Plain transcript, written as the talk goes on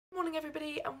morning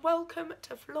everybody and welcome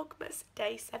to Vlogmas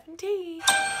day 17.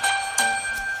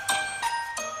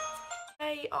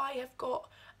 Today I have got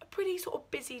a pretty sort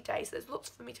of busy day, so there's lots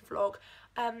for me to vlog.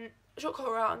 Short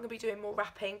horror, I'm going to be doing more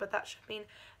wrapping, but that should mean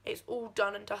it's all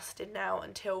done and dusted now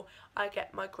until I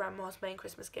get my grandma's main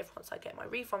Christmas gift. Once I get my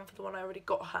refund for the one I already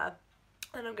got her,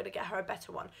 and I'm going to get her a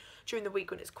better one during the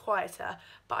week when it's quieter.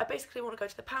 But I basically want to go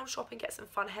to the pound shop and get some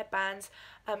fun headbands.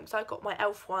 So I got my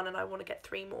elf one and I want to get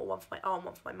 3 more, one for my aunt,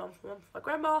 one for my mum, one for my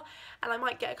grandma, and I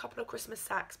might get a couple of Christmas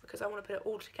sacks because I want to put it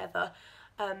all together,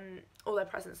 all their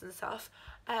presents and stuff.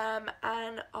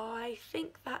 And I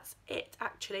think that's it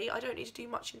actually. I don't need to do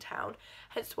much in town,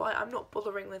 hence why I'm not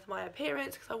bothering with my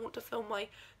appearance because I want to film my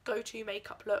go-to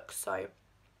makeup look. So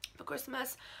for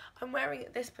Christmas I'm wearing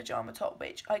this pyjama top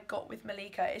which I got with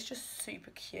Malika. It's just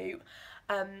super cute.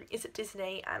 It's at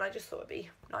Disney and I just thought it'd be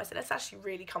nice, and it's actually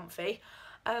really comfy.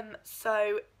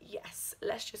 So yes,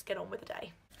 let's just get on with the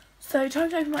day. So time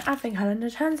to open my advent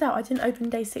calendar. Turns out I didn't open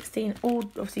day 16, or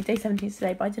obviously day 17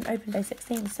 today, but I didn't open day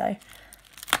 16, so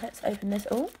let's open this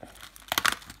all.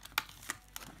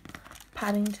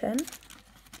 Paddington.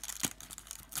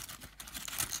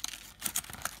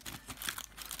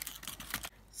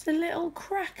 It's a little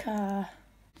cracker.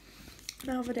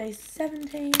 Now for day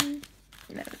 17.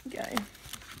 There we go.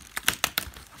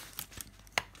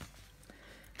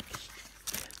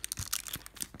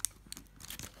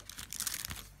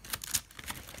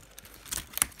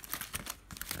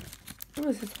 Oh,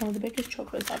 this is one of the biggest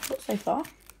chocolates I've got so far.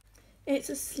 It's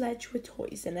a sledge with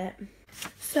toys in it.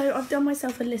 So I've done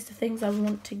myself a list of things I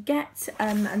want to get,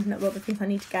 and well, the things I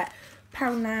need to get.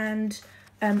 Poundland,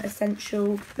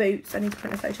 essential boots. I need to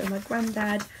print a photo of my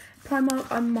granddad. Primark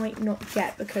I might not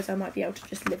get because I might be able to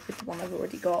just live with the one I've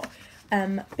already got.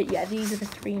 But yeah, these are the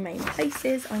 3 main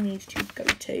places I need to go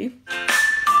to.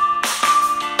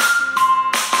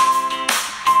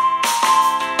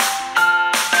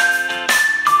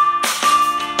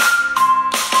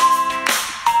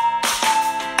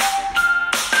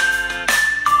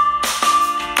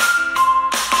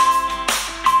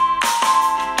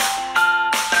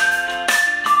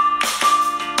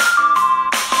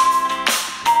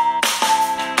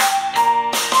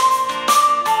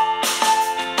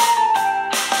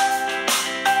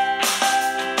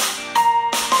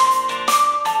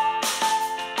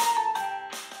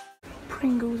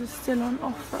 Pringles are still on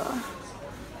offer.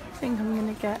 I think I'm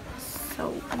gonna get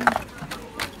salt.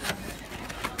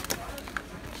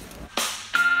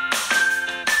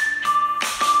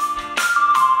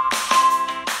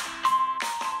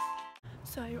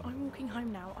 So I'm walking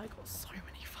home now. I got so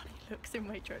many funny looks in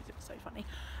Waitrose, it was so funny.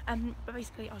 But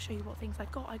basically I'll show you what things I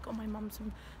got. I got my mum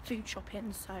some food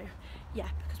shopping, so yeah,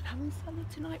 because we're having salad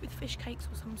tonight with fish cakes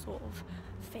or some sort of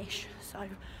fish, so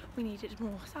we needed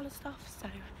more salad stuff. So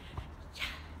yeah,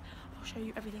 I'll show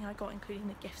you everything I got, including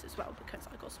the gifts as well, because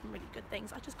I got some really good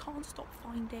things. I just can't stop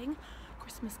finding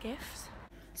Christmas gifts.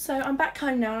 So I'm back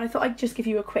home now and I thought I'd just give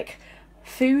you a quick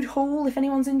food haul if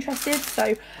anyone's interested.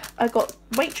 So I got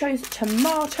Waitrose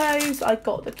tomatoes, I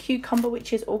got the cucumber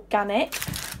which is organic,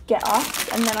 get us,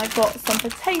 and then I got some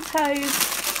potatoes,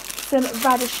 some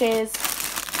radishes,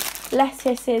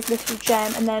 lettuces, little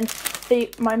gem, and then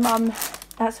my mum,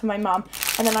 that's for my mum,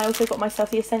 and then I also got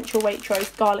myself the essential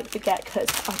Waitrose garlic baguette because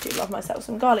I do love myself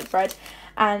some garlic bread,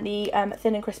 and the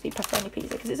thin and crispy pepperoni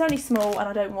pizza because it's only small and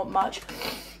I don't want much.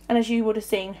 And as you would have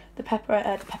seen, the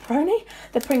pepperoni,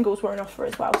 the Pringles were on offer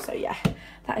as well. So yeah,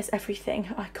 that is everything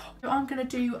I got. So I'm going to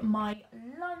do my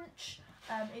lunch.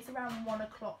 It's around 1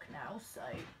 o'clock now, so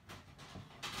it's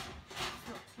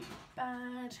not too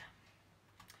bad.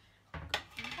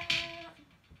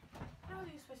 How are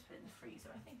you supposed to put it in the freezer?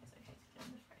 I think it's okay to put it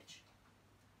in the fridge.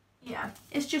 Yeah,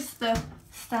 it's just the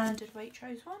standard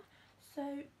Waitrose one.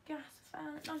 So gas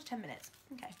fan, 9 to 10 minutes.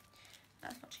 Okay,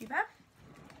 that's not too bad.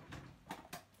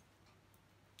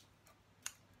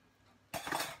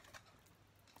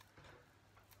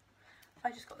 I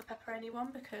just got the pepperoni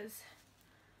one because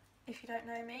if you don't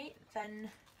know me, then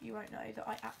you won't know that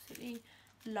I absolutely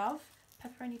love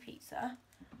pepperoni pizza.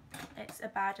 It's a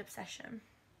bad obsession.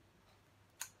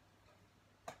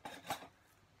 There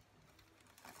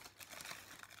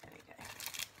we go.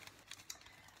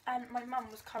 And my mum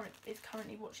is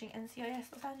currently watching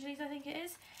NCIS Los Angeles, I think it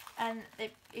is, and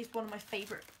it is one of my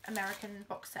favourite American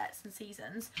box sets and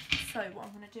seasons. So what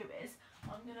I'm going to do is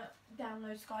I'm going to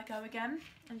download Sky Go again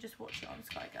and just watch it on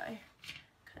Sky Go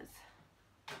because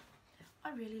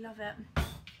I really love it.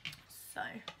 So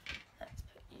let's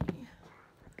put you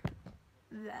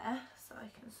there so I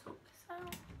can sort this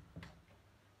out.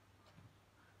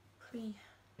 Preheat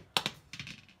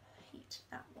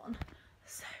that one.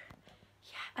 So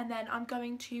yeah, and then I'm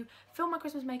going to film my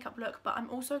Christmas makeup look, but I'm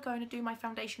also going to do my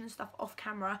foundation and stuff off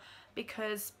camera,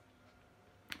 because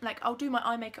like I'll do my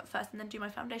eye makeup first and then do my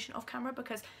foundation off camera,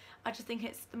 because I just think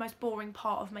it's the most boring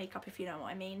part of makeup, if you know what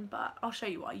I mean. But I'll show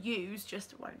you what I use,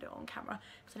 just won't do it on camera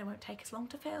because then it won't take as long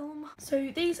to film.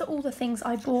 So these are all the things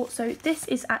I bought. So this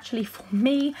is actually for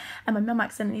me, and my mum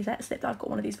accidentally let slip that I've got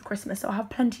one of these for Christmas, so I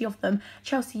have plenty of them.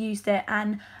 Chelsea used it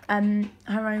and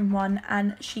her own one,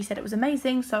 and she said it was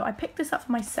amazing, so I picked this up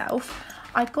for myself.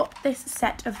 I got this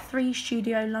set of 3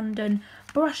 Studio London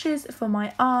brushes for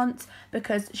my aunt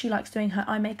because she likes doing her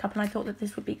eye makeup, and I thought that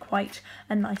this would be quite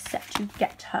a nice set to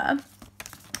get her.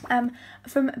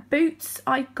 From Boots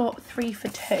I got 3 for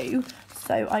 2,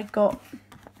 so I got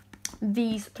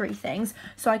these 3 things.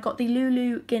 So I got the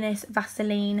Lulu Guinness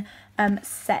Vaseline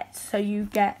set, so you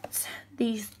get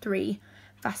these 3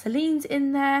 Vaselines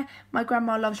in there. My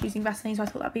grandma loves using Vaseline, so I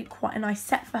thought that'd be quite a nice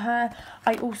set for her.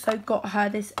 I also got her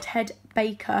this Ted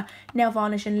Baker nail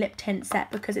varnish and lip tint set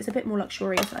because it's a bit more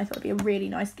luxurious, and I thought it'd be a really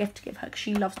nice gift to give her because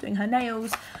she loves doing her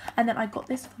nails. And then I got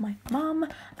this for my mum.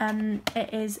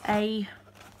 It is a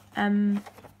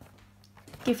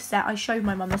gift set. I showed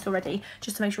my mum this already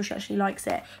just to make sure she actually likes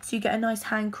it. So you get a nice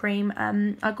hand cream.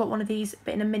 I got one of these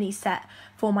but in a mini set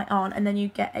for my aunt, and then you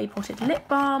get a potted lip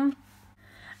balm.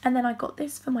 And then I got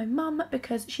this for my mum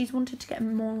because she's wanted to get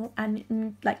more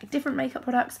and like different makeup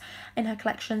products in her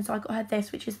collection. So I got her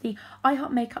this, which is the I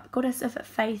Heart Makeup Goddess of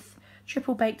Faith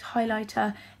Triple Baked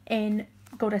Highlighter in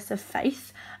Goddess of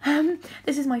Faith.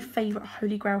 This is my favourite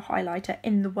Holy Grail highlighter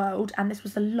in the world, and this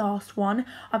was the last one.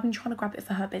 I've been trying to grab it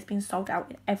for her, but it's been sold out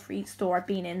in every store I've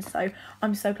been in, so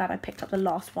I'm so glad I picked up the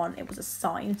last one. It was a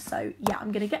sign. So yeah,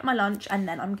 I'm going to get my lunch and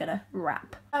then I'm going to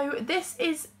wrap. So this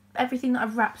is everything that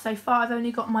I've wrapped so far. I've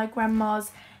only got my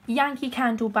grandma's Yankee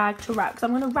Candle bag to wrap, because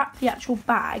I'm going to wrap the actual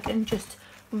bag and just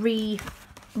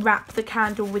wrap the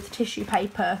candle with tissue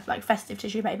paper, like festive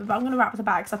tissue paper, but I'm going to wrap the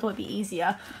bag because I thought it'd be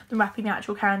easier than wrapping the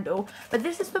actual candle. But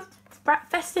this is the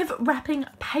festive wrapping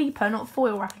paper, not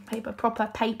foil wrapping paper, proper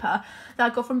paper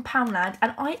that I got from Poundland,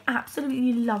 and I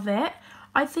absolutely love it.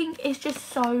 I think it's just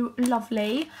so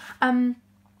lovely. So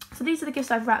these are the gifts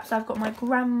I've wrapped. So I've got my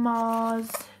grandma's,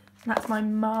 that's my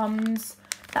mum's,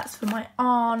 that's for my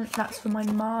aunt, that's for my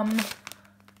mum,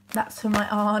 that's for my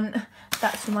aunt,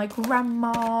 that's for my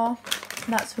grandma,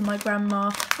 that's for my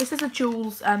grandma. This is a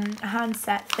Jules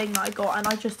handset thing that I got, and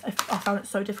I found it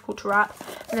so difficult to wrap.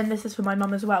 And then this is for my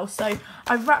mum as well. So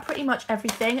I've wrapped pretty much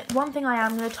everything. One thing I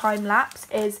am going to time lapse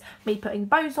is me putting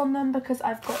bows on them, because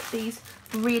I've got these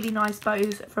really nice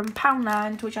bows from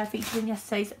Poundland, which I featured in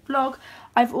yesterday's vlog.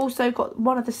 I've also got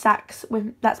one of the sacks,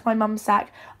 that's my mum's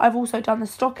sack. I've also done the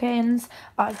stockings.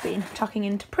 I've been tucking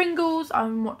into Pringles.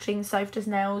 I'm watching Sophia's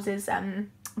Nails'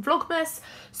 Vlogmas.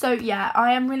 So yeah,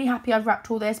 I am really happy I've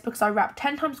wrapped all this, because I wrap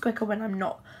 10 times quicker when I'm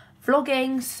not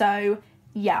vlogging. So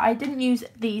yeah, I didn't use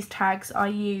these tags, I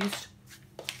used,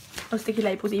 or sticky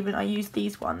labels even, I used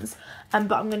these ones,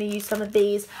 but I'm going to use some of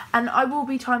these, and I will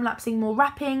be time lapsing more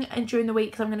wrapping and during the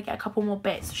week because I'm going to get a couple more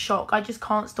bits. Shock, I just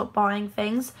can't stop buying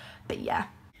things. But yeah,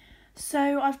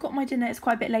 so I've got my dinner. It's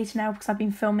quite a bit later now because I've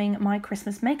been filming my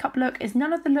Christmas makeup look. It's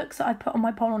none of the looks that I put on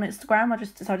my poll on Instagram. I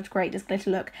just decided to create this glitter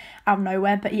look out of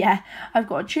nowhere. But yeah, I've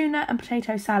got a tuna and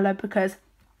potato salad because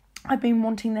I've been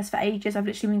wanting this for ages. I've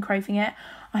literally been craving it.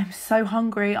 I'm so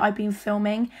hungry. I've been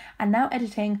filming and now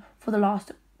editing for the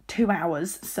last 2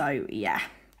 hours. So yeah,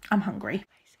 I'm hungry.